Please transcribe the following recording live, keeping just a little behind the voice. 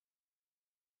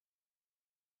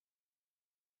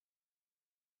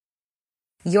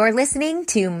You're listening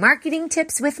to Marketing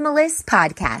Tips with Melissa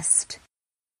podcast.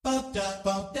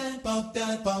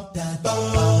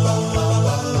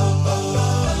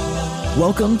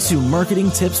 Welcome to Marketing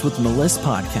Tips with Melissa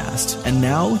podcast. And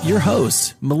now your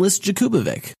host, Melissa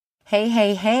Jakubovic.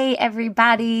 Hey,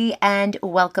 everybody, and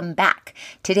welcome back.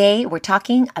 Today, we're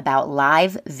talking about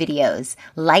live videos,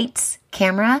 lights,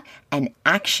 camera, and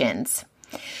actions.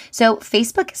 So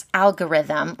Facebook's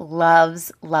algorithm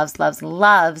loves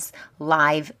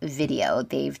live video.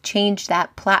 They've changed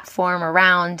that platform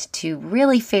around to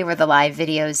really favor the live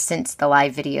videos since the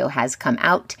live video has come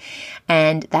out,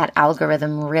 and that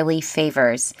algorithm really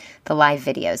favors the live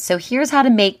videos. So here's how to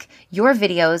make your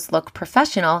videos look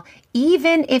professional,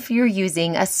 even if you're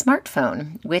using a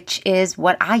smartphone, which is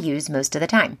what I use most of the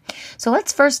time. So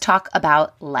let's first talk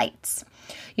about lights.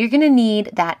 You're going to need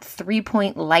that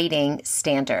 3-point lighting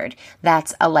standard.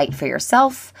 That's a light for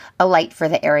yourself, a light for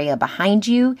the area behind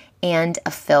you, and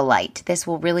a fill light. This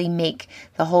will really make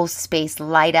the whole space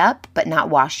light up, but not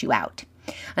wash you out.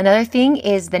 Another thing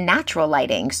is the natural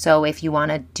lighting. So if you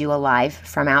want to do a live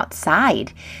from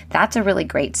outside, that's a really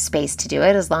great space to do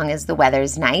it as long as the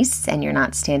weather's nice and you're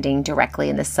not standing directly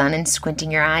in the sun and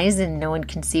squinting your eyes and no one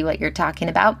can see what you're talking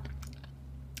about.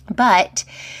 But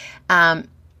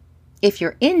if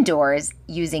you're indoors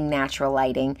using natural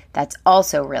lighting, that's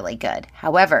also really good.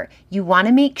 However, you want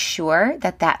to make sure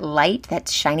that that light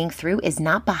that's shining through is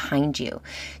not behind you.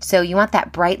 So you want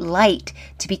that bright light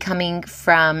to be coming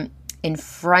from in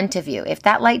front of you. If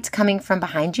that light's coming from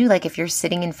behind you, like if you're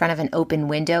sitting in front of an open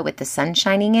window with the sun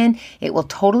shining in, it will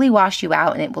totally wash you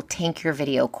out and it will tank your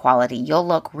video quality. You'll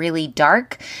look really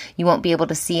dark. You won't be able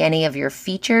to see any of your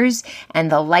features,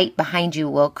 and the light behind you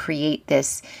will create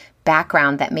this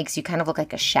background that makes you kind of look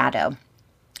like a shadow.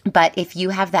 But if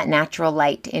you have that natural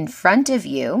light in front of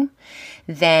you,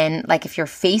 then like if you're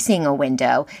facing a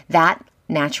window, that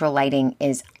natural lighting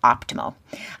is optimal.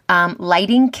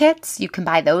 Lighting kits, you can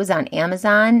buy those on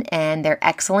Amazon and they're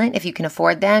excellent. If you can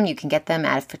afford them, you can get them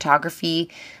at a photography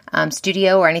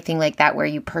studio or anything like that where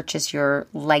you purchase your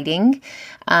lighting.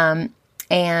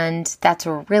 And that's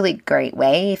a really great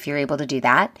way if you're able to do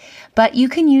that. But you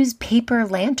can use paper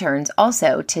lanterns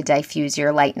also to diffuse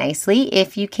your light nicely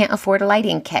if you can't afford a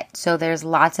lighting kit. So there's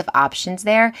lots of options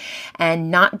there.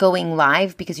 And not going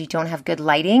live because you don't have good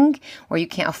lighting or you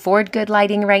can't afford good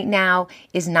lighting right now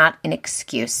is not an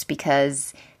excuse,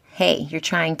 because hey, you're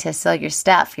trying to sell your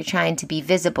stuff. You're trying to be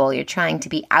visible. You're trying to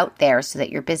be out there so that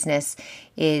your business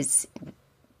is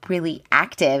really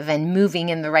active and moving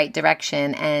in the right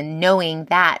direction, and knowing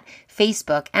that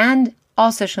Facebook and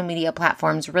all social media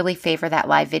platforms really favor that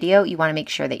live video, you want to make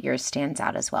sure that yours stands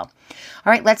out as well.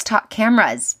 All right, let's talk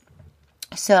cameras.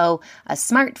 So a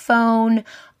smartphone,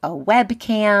 a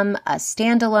webcam, a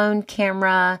standalone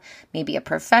camera, maybe a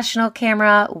professional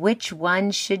camera. Which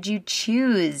one should you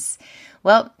choose?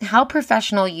 Well, how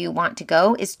professional you want to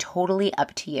go is totally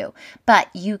up to you, but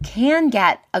you can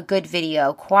get a good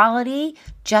video quality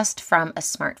just from a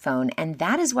smartphone, and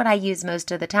that is what I use most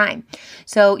of the time.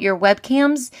 So your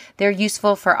webcams, they're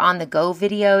useful for on-the-go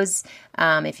videos.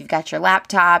 If you've got your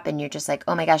laptop and you're just like,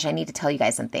 oh my gosh, I need to tell you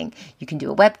guys something, you can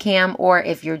do a webcam, or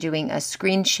if you're doing a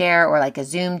screen share or like a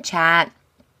Zoom chat,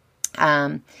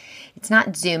 it's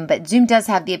not Zoom, but Zoom does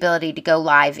have the ability to go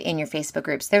live in your Facebook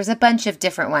groups. There's a bunch of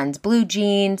different ones, Blue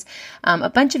Jeans, a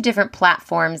bunch of different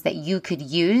platforms that you could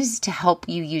use to help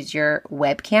you use your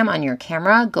webcam on your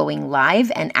camera going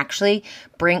live and actually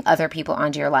bring other people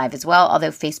onto your live as well, although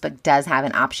Facebook does have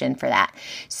an option for that.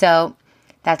 So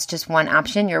that's just one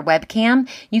option, your webcam.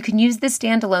 You can use the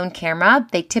standalone camera.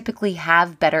 They typically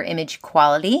have better image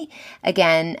quality.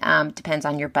 Again, depends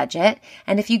on your budget.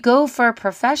 And if you go for a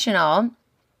professional,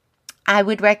 I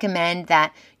would recommend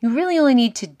that you really only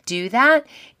need to do that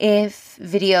if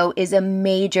video is a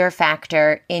major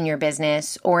factor in your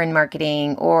business or in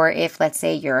marketing, or if, let's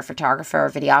say, you're a photographer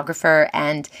or videographer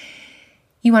and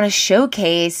you want to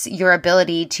showcase your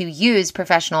ability to use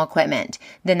professional equipment,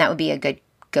 then that would be a good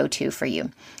go-to for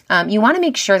you. You want to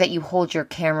make sure that you hold your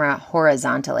camera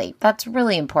horizontally. That's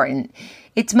really important.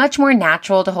 It's much more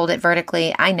natural to hold it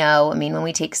vertically. I know. I mean, when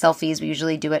we take selfies, we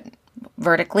usually do it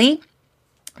vertically.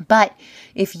 But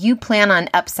if you plan on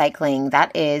upcycling,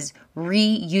 that is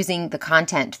reusing the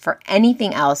content for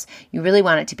anything else, you really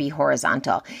want it to be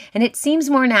horizontal. And it seems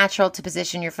more natural to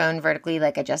position your phone vertically,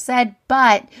 like I just said,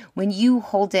 but when you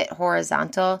hold it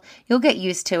horizontal, you'll get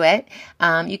used to it.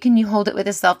 You hold it with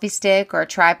a selfie stick or a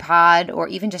tripod or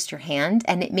even just your hand,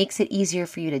 and it makes it easier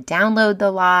for you to download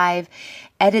the live,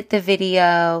 edit the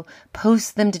video,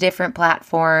 post them to different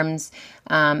platforms,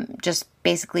 just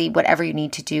basically whatever you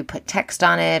need to do, put text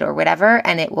on it or whatever,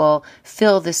 and it will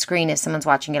fill the screen if someone's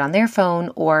watching it on their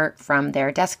phone or from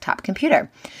their desktop computer.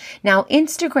 Now,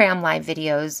 Instagram live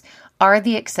videos are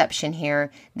the exception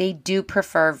here. They do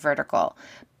prefer vertical,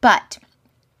 but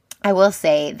I will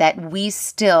say that we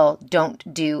still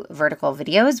don't do vertical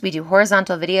videos. We do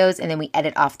horizontal videos and then we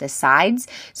edit off the sides.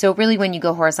 So really when you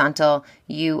go horizontal,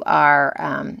 you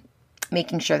are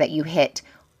making sure that you hit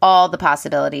all the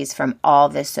possibilities from all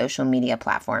the social media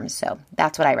platforms. So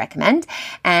that's what I recommend.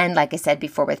 And like I said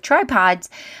before with tripods,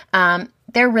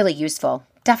 they're really useful.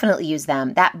 Definitely use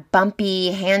them. That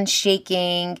bumpy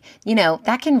handshaking,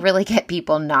 that can really get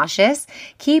people nauseous.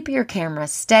 Keep your camera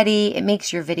steady. It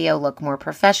makes your video look more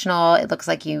professional. It looks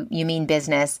like you mean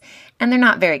business, and they're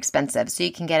not very expensive. So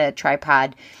you can get a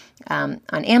tripod on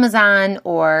Amazon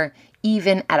or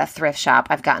even at a thrift shop.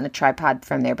 I've gotten a tripod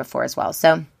from there before as well.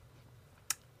 So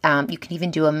you can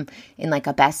even do them in like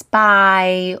a Best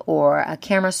Buy or a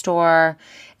camera store,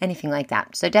 anything like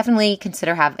that. So definitely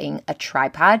consider having a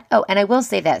tripod. Oh, and I will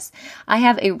say this. I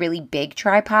have a really big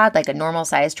tripod, like a normal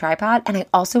size tripod, and I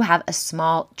also have a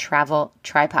small travel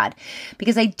tripod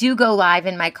because I do go live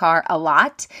in my car a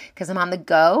lot because I'm on the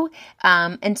go.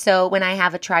 And so when I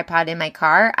have a tripod in my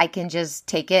car, I can just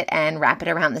take it and wrap it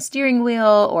around the steering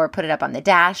wheel or put it up on the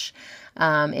dash.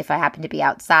 If I happen to be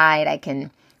outside, I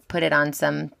can put it on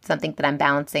something that I'm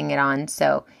balancing it on.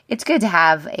 So it's good to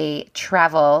have a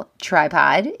travel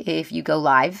tripod if you go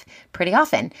live pretty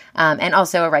often. And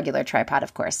also a regular tripod,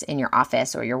 of course, in your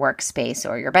office or your workspace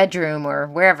or your bedroom or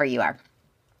wherever you are.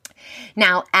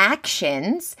 Now,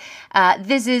 actions.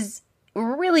 This is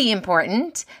really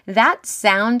important. That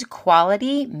sound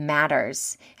quality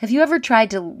matters. Have you ever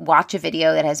tried to watch a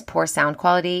video that has poor sound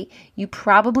quality? You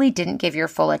probably didn't give your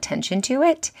full attention to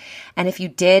it. And if you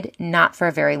did, not for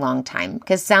a very long time,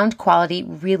 because sound quality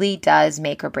really does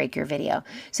make or break your video.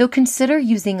 So consider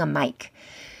using a mic.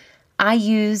 I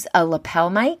use a lapel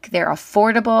mic. They're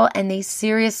affordable and they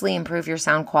seriously improve your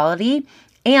sound quality.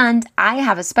 And I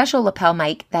have a special lapel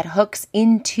mic that hooks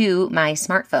into my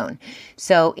smartphone.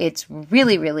 So it's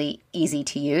really, really easy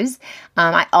to use.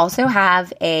 I also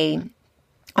have a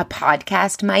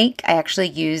podcast mic. I actually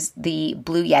use the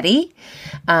Blue Yeti.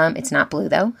 It's not blue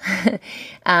though.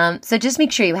 So just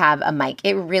make sure you have a mic.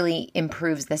 It really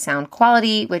improves the sound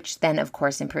quality, which then of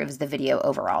course improves the video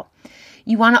overall.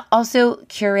 You want to also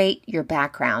curate your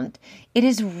background. It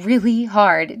is really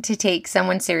hard to take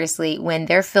someone seriously when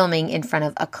they're filming in front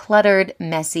of a cluttered,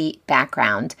 messy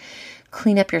background.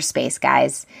 Clean up your space,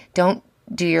 guys. Don't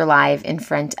do your live in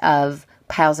front of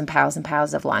piles and piles and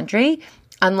piles of laundry,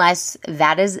 unless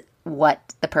that is what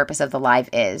the purpose of the live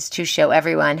is, to show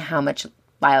everyone how much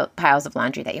piles of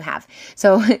laundry that you have.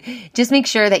 So just make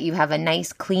sure that you have a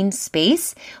nice clean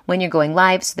space when you're going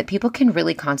live so that people can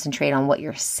really concentrate on what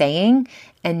you're saying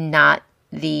and not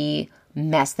the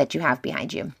mess that you have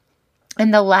behind you.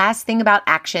 And the last thing about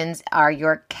actions are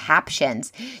your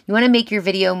captions. You want to make your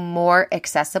video more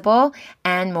accessible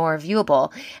and more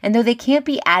viewable. And though they can't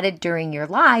be added during your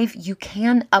live, you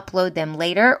can upload them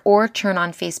later or turn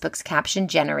on Facebook's caption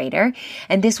generator.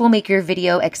 And this will make your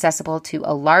video accessible to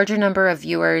a larger number of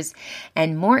viewers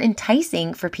and more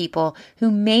enticing for people who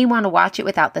may want to watch it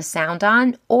without the sound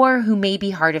on or who may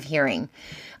be hard of hearing.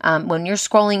 When you're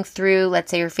scrolling through,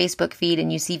 let's say your Facebook feed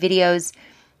and you see videos,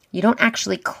 you don't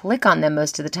actually click on them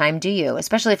most of the time, do you?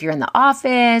 Especially if you're in the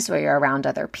office or you're around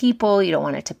other people, you don't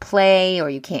want it to play or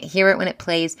you can't hear it when it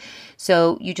plays.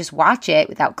 So you just watch it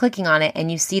without clicking on it and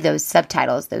you see those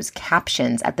subtitles, those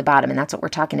captions at the bottom, and that's what we're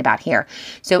talking about here.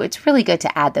 So it's really good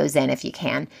to add those in if you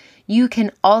can. You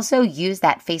can also use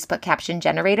that Facebook caption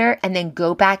generator and then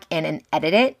go back in and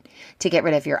edit it to get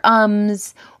rid of your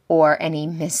ums or any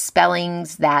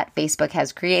misspellings that Facebook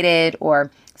has created,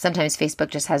 or sometimes Facebook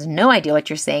just has no idea what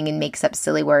you're saying and makes up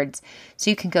silly words. So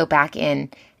you can go back in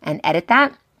and edit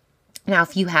that. Now,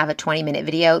 if you have a 20-minute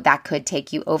video, that could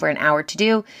take you over an hour to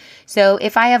do. So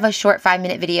if I have a short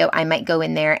 5-minute video, I might go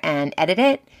in there and edit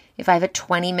it. If I have a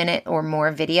 20-minute or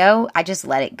more video, I just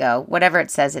let it go. Whatever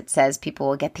it says, people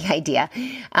will get the idea.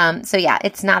 So yeah,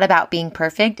 it's not about being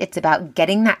perfect. It's about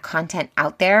getting that content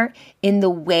out there in the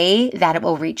way that it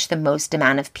will reach the most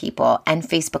amount of people. And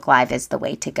Facebook Live is the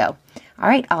way to go. All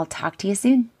right, I'll talk to you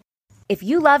soon. If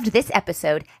you loved this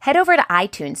episode, head over to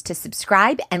iTunes to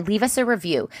subscribe and leave us a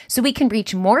review so we can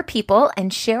reach more people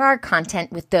and share our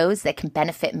content with those that can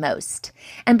benefit most.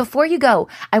 And before you go,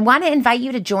 I want to invite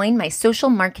you to join my Social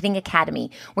Marketing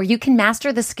Academy, where you can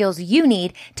master the skills you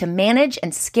need to manage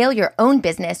and scale your own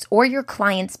business or your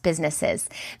clients' businesses.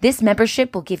 This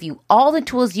membership will give you all the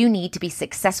tools you need to be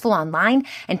successful online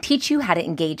and teach you how to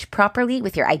engage properly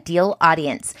with your ideal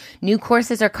audience. New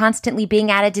courses are constantly being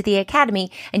added to the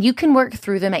Academy, and you can work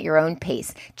through them at your own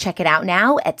pace. Check it out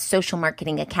now at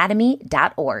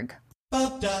socialmarketingacademy.org.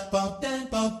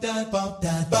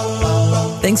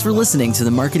 Thanks for listening to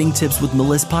the Marketing Tips with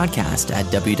Meliss podcast at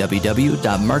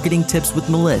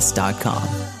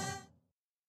www.marketingtipswithmeliss.com.